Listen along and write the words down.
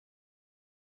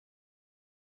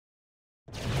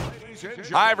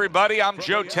Hi, everybody. I'm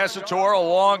Joe Tessitore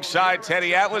alongside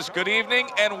Teddy Atlas. Good evening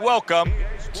and welcome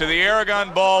to the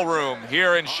Aragon Ballroom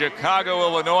here in Chicago,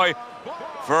 Illinois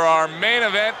for our main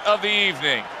event of the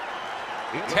evening.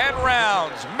 10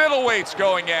 rounds, middleweights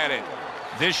going at it.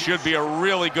 This should be a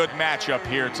really good matchup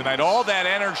here tonight. All that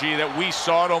energy that we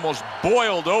saw, it almost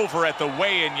boiled over at the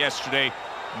weigh-in yesterday.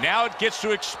 Now it gets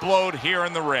to explode here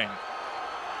in the ring.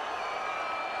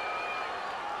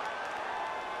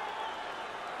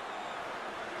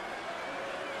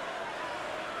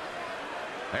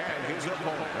 And his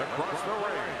opponent across the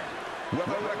ring with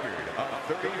a record of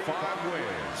 35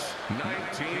 wins,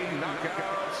 19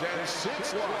 knockouts, and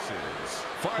 6 losses.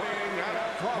 Fighting out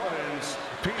of Providence,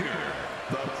 Peter,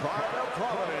 the Pride of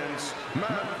Providence,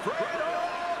 Manfredo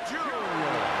Jr.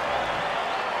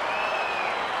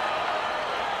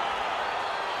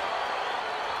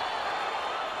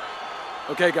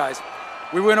 Okay, guys,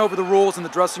 we went over the rules in the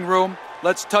dressing room.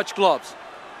 Let's touch gloves.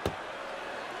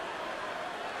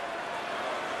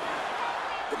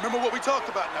 Remember what we talked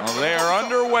about. Now, well, they are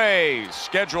underway,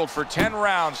 scheduled for 10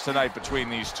 rounds tonight between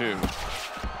these two.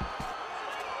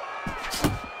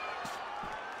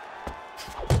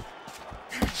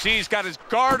 See, he's got his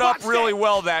guard up really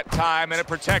well that time, and it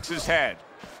protects his head.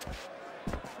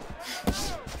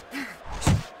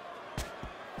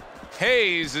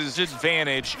 Hayes'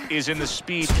 advantage is in the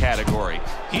speed category.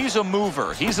 He's a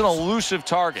mover. He's an elusive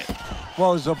target.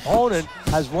 Well, his opponent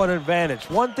has one advantage.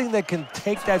 One thing that can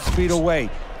take that speed away,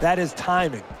 that is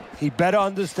timing. He better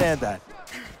understand that.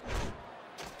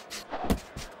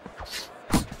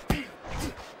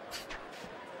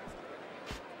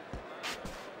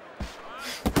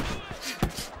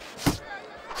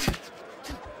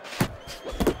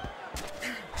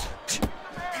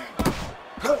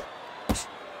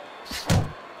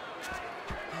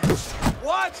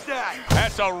 watch that.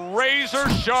 That's a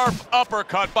razor-sharp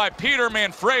uppercut by Peter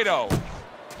Manfredo.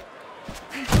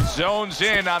 Zones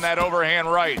in on that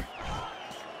overhand right.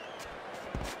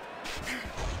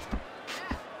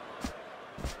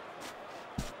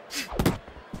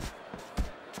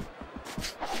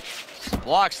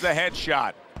 Blocks the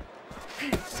headshot.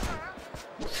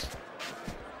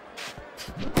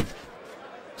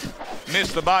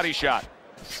 Missed the body shot.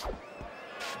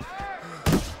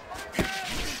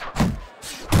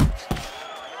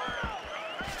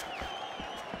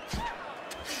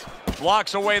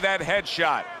 Blocks away that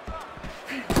headshot.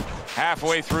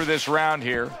 Halfway through this round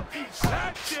here.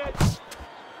 That's it.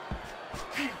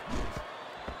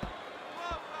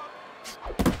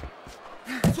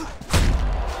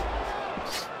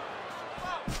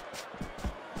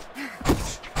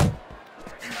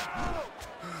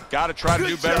 Got to try to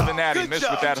do better than that. He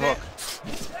missed with that hook.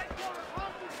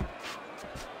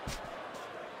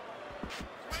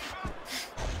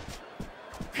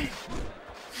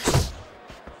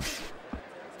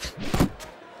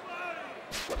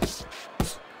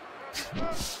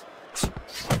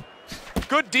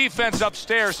 Good defense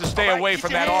upstairs to stay away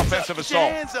from that offensive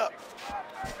assault. Hands up.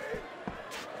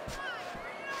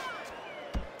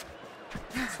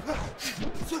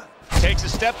 Takes a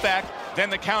step back, then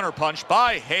the counter punch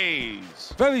by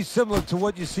Hayes. Very similar to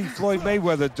what you see Floyd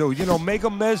Mayweather do. You know, make a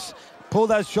miss, pull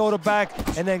that shoulder back,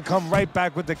 and then come right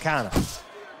back with the counter.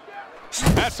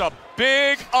 That's a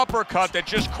big uppercut that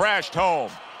just crashed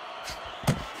home.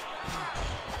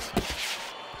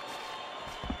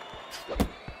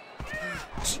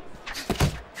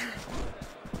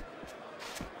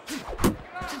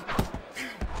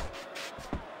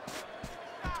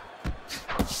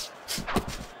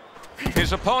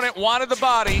 His opponent wanted the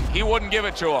body. He wouldn't give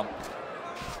it to him.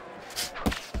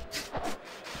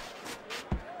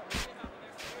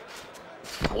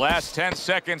 Last 10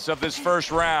 seconds of this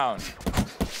first round.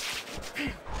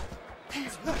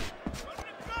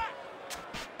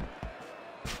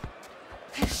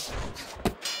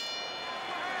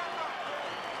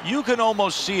 You can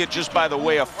almost see it just by the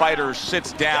way a fighter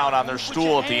sits down on their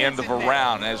stool at the end of a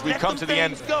round. As we come to the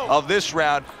end of this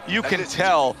round, you can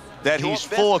tell that he's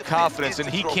full of confidence and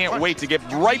he can't wait to get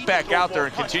right back out there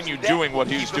and continue doing what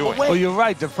he's doing. Well, you're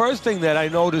right. The first thing that I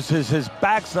notice is his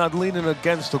back's not leaning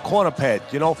against the corner pad.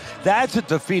 You know, that's a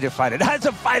defeated fighter. That's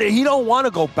a fighter. He don't want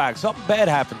to go back. Something bad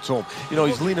happened to him. You know,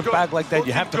 he's leaning back like that.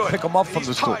 You have to pick him up from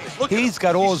the stool. He's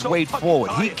got all his weight forward.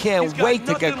 He can't wait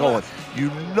to get going. You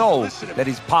know that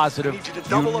he's positive.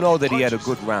 You know that he had a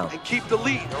good round. And keep the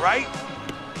lead, all right?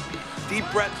 Deep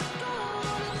breath.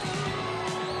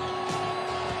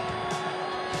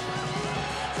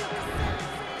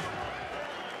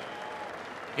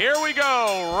 Here we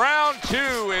go. Round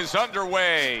 2 is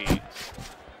underway.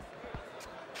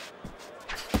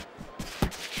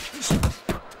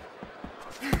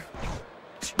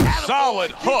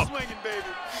 solid hook. Keep swinging, baby.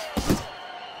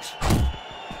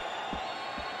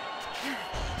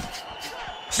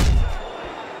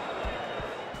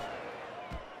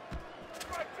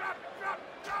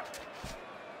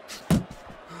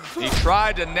 He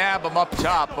tried to nab him up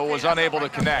top, but was unable to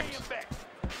connect.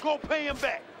 Go pay him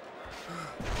back.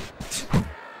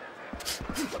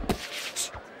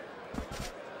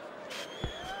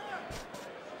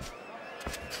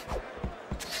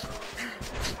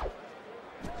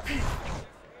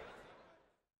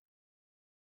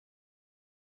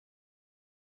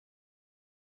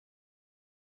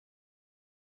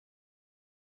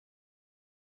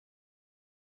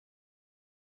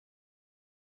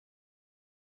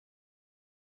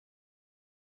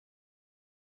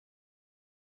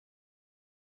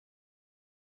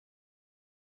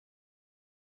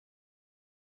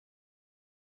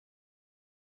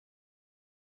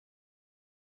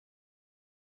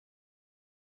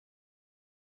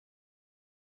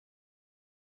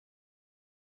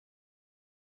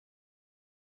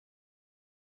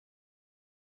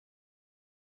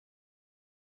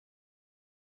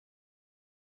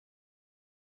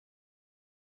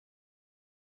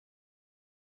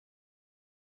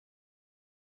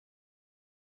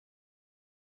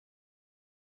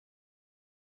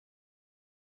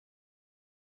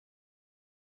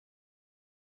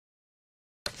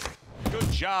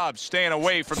 Good job staying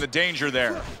away from the danger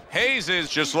there. Hayes is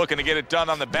just looking to get it done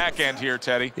on the back end here,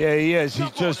 Teddy. Yeah, he is.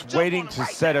 He's just waiting to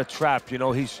set a trap. You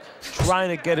know, he's trying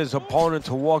to get his opponent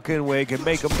to walk in where he can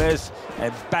make a miss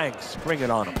and bang, spring it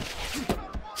on him.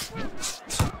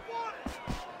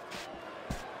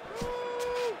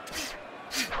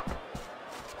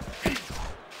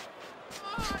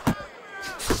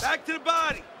 Back to the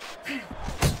body.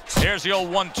 There's the old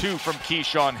 1-2 from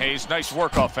Keyshawn Hayes. Nice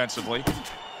work offensively.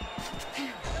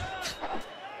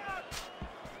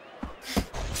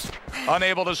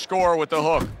 Unable to score with the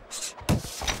hook.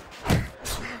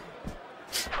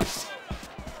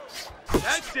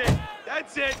 That's it.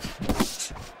 That's it.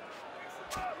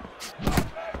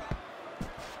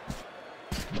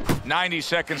 .90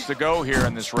 seconds to go here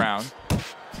in this round.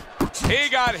 He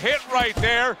got hit right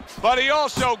there, but he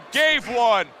also gave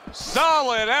one.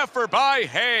 Solid effort by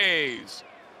Hayes.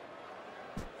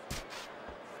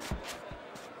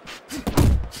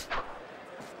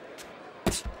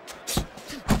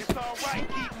 It's all right.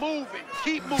 Keep moving.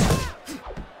 Keep moving.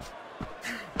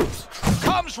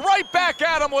 Comes right back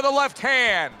at him with a left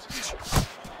hand.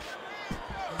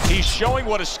 He's showing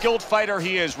what a skilled fighter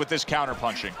he is with this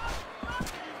counterpunching.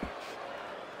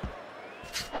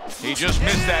 He just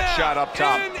missed that shot up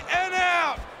top. In and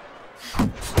out.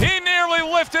 He nearly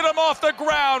lifted him off the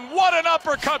ground. What an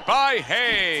uppercut by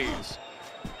Hayes.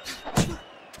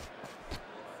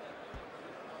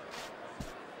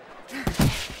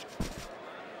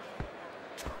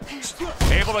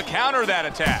 Able to counter that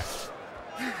attack.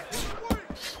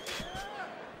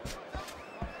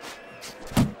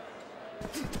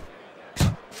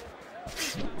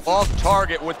 Off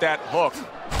target with that hook.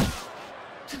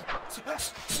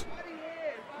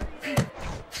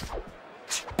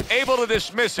 Able to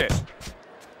dismiss it.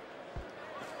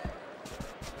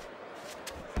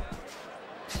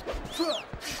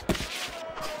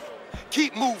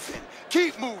 Keep moving.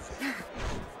 Keep moving.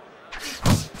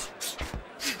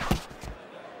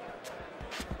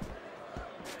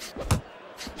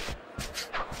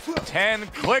 Ten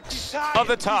clicks of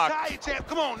the top.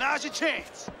 Come on, now's your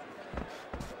chance.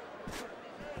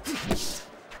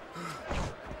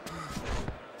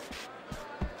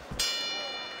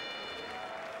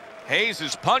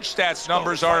 Hayes' punch stats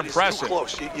numbers are impressive.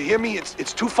 It's too close. You hear me?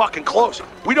 It's too fucking close.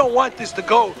 We don't want this to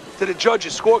go to the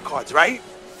judges' scorecards, right?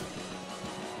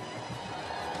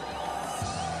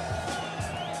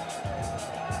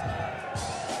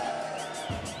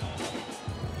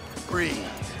 Breathe.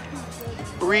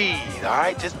 Breathe, all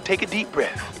right? Just take a deep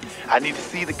breath. I need to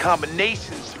see the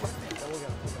combinations.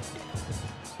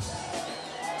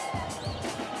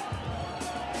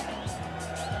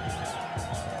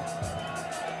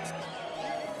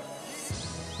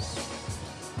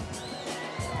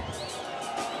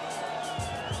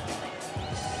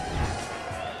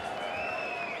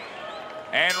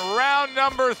 And round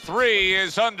number 3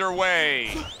 is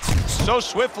underway. So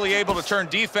swiftly able to turn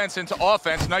defense into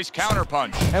offense. Nice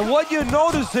counterpunch. And what you're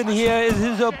noticing here is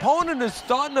his opponent is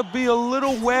starting to be a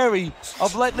little wary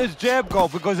of letting his jab go,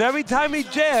 because every time he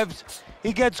jabs,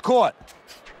 he gets caught.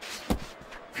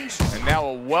 And now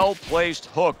a well-placed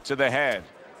hook to the head.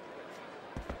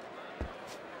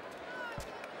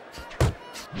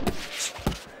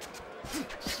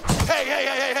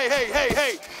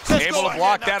 Hey. Let's Able go to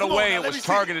block ahead now. that Come on away. now, It let me was see.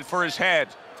 targeted for his head.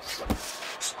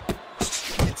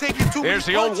 take you too There's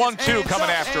many the old punches. 1-2 coming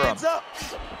after him. Hands up.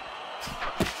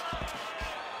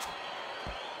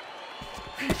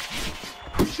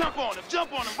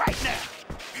 Jump on him right now.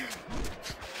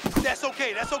 That's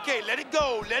okay, let it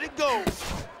go, let it go.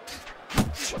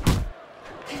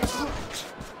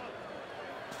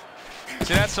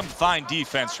 See, that's some fine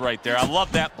defense right there. I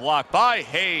love that block by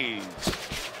Hayes.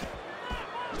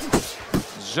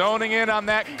 Zoning in on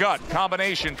that gut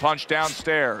combination punch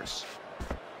downstairs.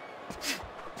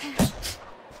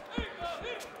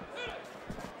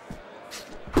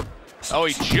 Oh,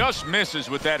 he just misses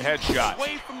with that headshot.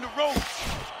 Away from the ropes.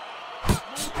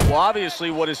 Well,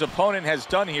 obviously what his opponent has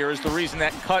done here is the reason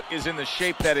that cut is in the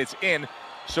shape that it's in.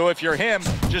 So if you're him,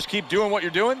 just keep doing what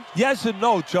you're doing? Yes and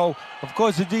no, Joe. Of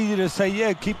course, it's easy to say,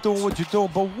 yeah, keep doing what you're doing.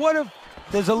 But what if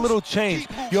there's a little change?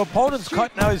 Your opponent's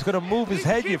cut now. He's going to move his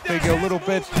head, you figure, a little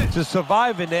bit to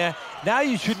survive in there. Now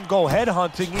you shouldn't go head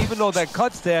hunting, even though that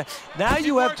cut's there. Now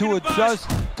you have to adjust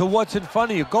to what's in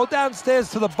front of you. Go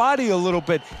downstairs to the body a little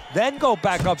bit, then go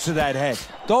back up to that head.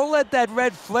 Don't let that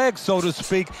red flag, so to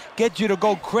speak, get you to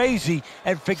go crazy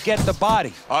and forget the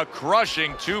body. A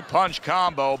crushing two-punch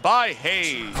combo by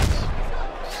Hayes.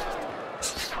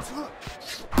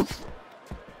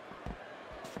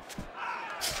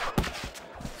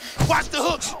 Watch the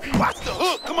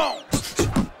hook, come on.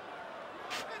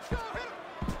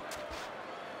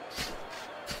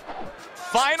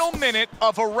 Final minute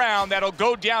of a round that'll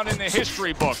go down in the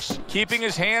history books. Keeping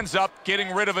his hands up,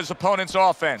 getting rid of his opponent's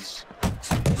offense.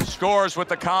 Scores with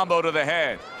the combo to the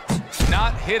head.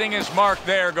 Not hitting his mark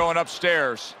there going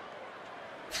upstairs.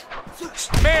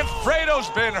 Manfredo's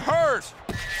been hurt.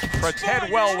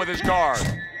 Pretend well with his guard.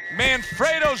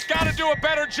 Manfredo's got to do a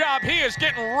better job. He is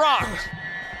getting rocked.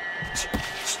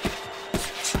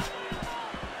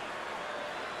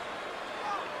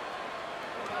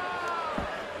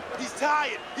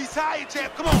 He's tired,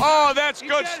 champ. Come on. Oh, that's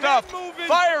good stuff.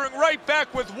 Firing right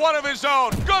back with one of his own.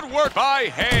 Good work by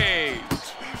Hayes.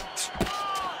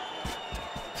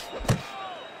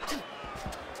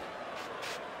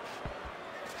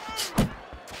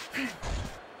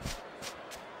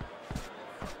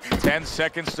 Ten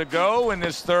seconds to go in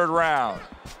this third round.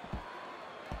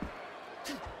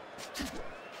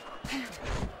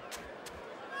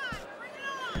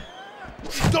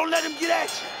 Don't let him get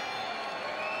at you.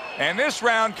 And this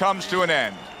round comes to an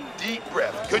end. Deep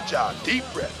breath. Good job. Deep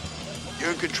breath.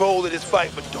 You're in control of this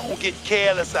fight, but don't get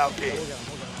careless out there.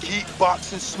 Keep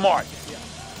boxing smart.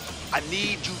 I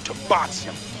need you to box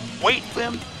him. Wait for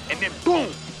him, and then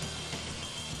boom.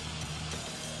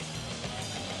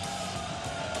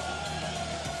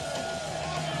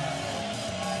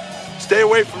 Stay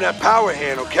away from that power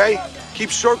hand, okay?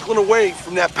 Keep circling away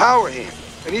from that power hand.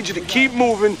 I need you to keep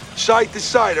moving side to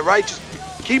side, all right? Just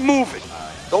keep moving.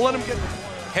 Don't let him get...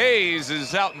 Hayes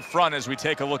is out in front as we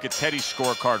take a look at Teddy's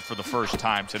scorecard for the first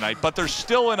time tonight, but they're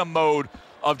still in a mode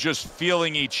of just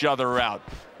feeling each other out.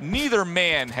 Neither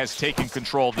man has taken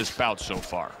control of this bout so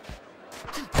far.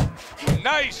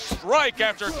 Nice strike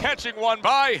after catching one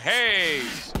by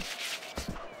Hayes.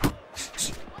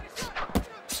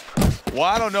 Well,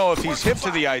 I don't know if he's hip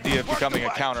to the idea of becoming a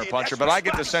counterpuncher, but I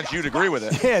get the sense you'd agree with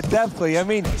it. Yeah, definitely. I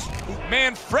mean,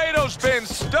 Manfredo's been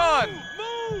stunned.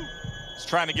 He's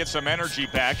trying to get some energy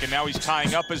back, and now he's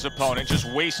tying up his opponent, just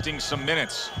wasting some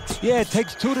minutes. yeah, it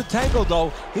takes two to tango,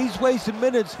 though. He's wasting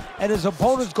minutes, and his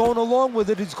opponent's going along with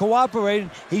it. He's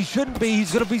cooperating. He shouldn't be.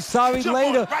 He's going to be sorry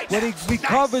later when he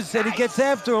recovers and he gets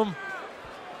after him.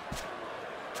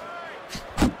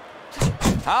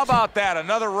 How about that?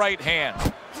 Another right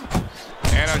hand.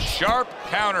 And a sharp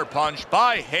counter punch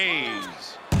by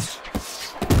Hayes.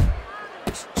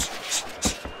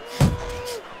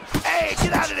 Hey,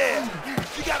 get out of there.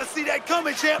 You got to see that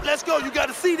coming, champ. Let's go. You got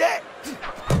to see that.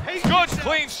 Good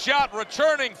clean shot,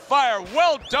 returning fire.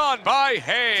 Well done by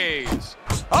Hayes.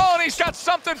 Oh, and he's got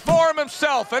something for him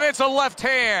himself, and it's a left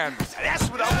hand. That's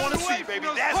what I want to see, baby.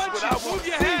 That's what I want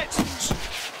to see.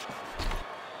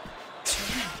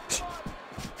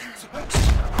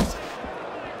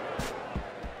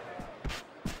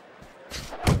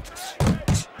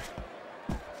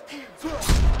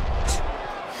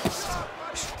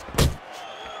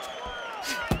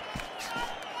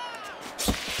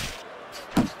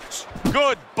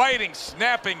 Good biting,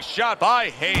 snapping shot by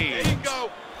Hayes. There you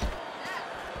go.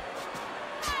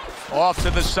 Off to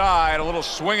the side, a little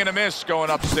swing and a miss going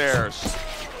upstairs.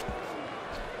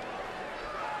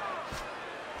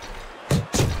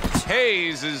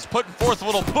 Hayes is putting forth a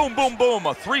little boom, boom, boom,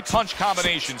 a three-punch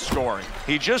combination scoring.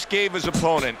 He just gave his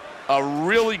opponent a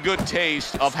really good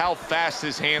taste of how fast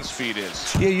his hand speed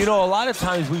is. Yeah, you know, a lot of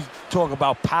times we talk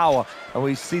about power, and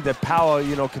we see that power,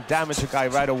 you know, can damage a guy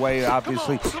right away,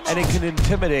 obviously, and it can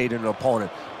intimidate an opponent.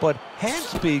 But hand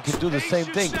speed can do the same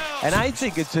thing, and I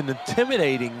think it's an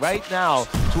intimidating right now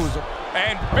to his...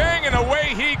 And banging away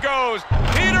he goes.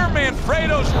 Peter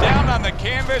Manfredo's down on the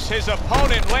canvas. His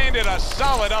opponent landed a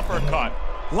solid uppercut.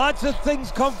 Lots of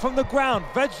things come from the ground,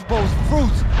 vegetables,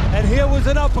 fruits, and here was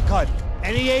an uppercut,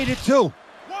 and he ate it too.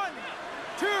 1,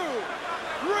 2,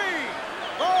 3,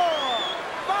 4,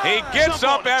 5. He gets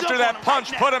up after that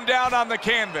punch put him down on the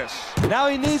canvas. Now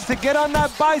he needs to get on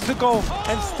that bicycle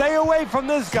and stay away from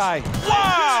this guy.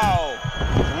 Wow!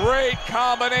 Great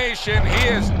combination. He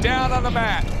is down on the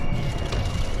mat.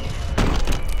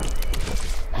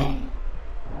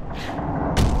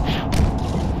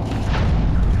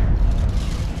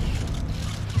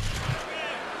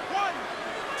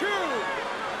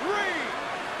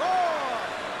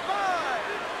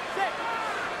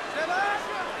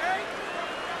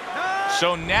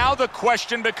 So now the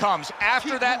question becomes,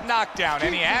 after that knockdown,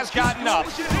 and he has gotten up,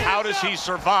 how does he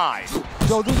survive?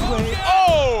 Go this way.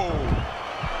 Oh!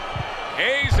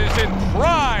 Hayes is in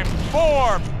prime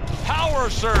form. Power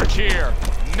surge here.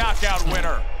 Knockout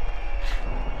winner.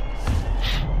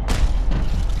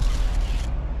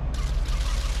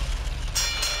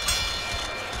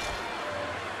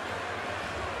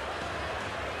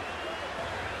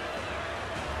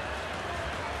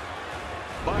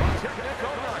 By technical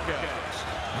knockouts,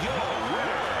 your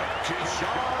winner,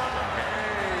 Keyshawn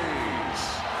Hayes.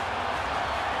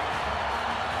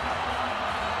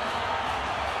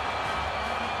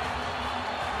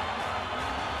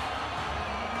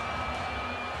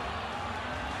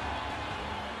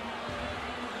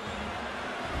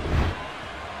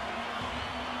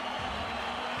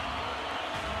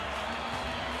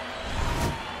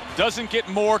 Doesn't get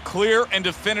more clear and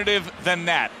definitive than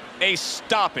that. A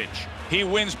stoppage. He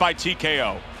wins by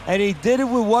TKO. And he did it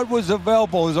with what was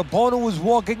available. His opponent was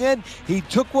walking in. He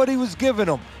took what he was giving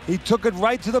him. He took it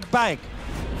right to the bank.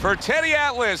 For Teddy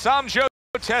Atlas, I'm Joe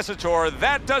Tessitore.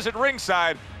 That does it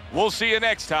ringside. We'll see you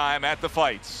next time at the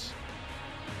fights.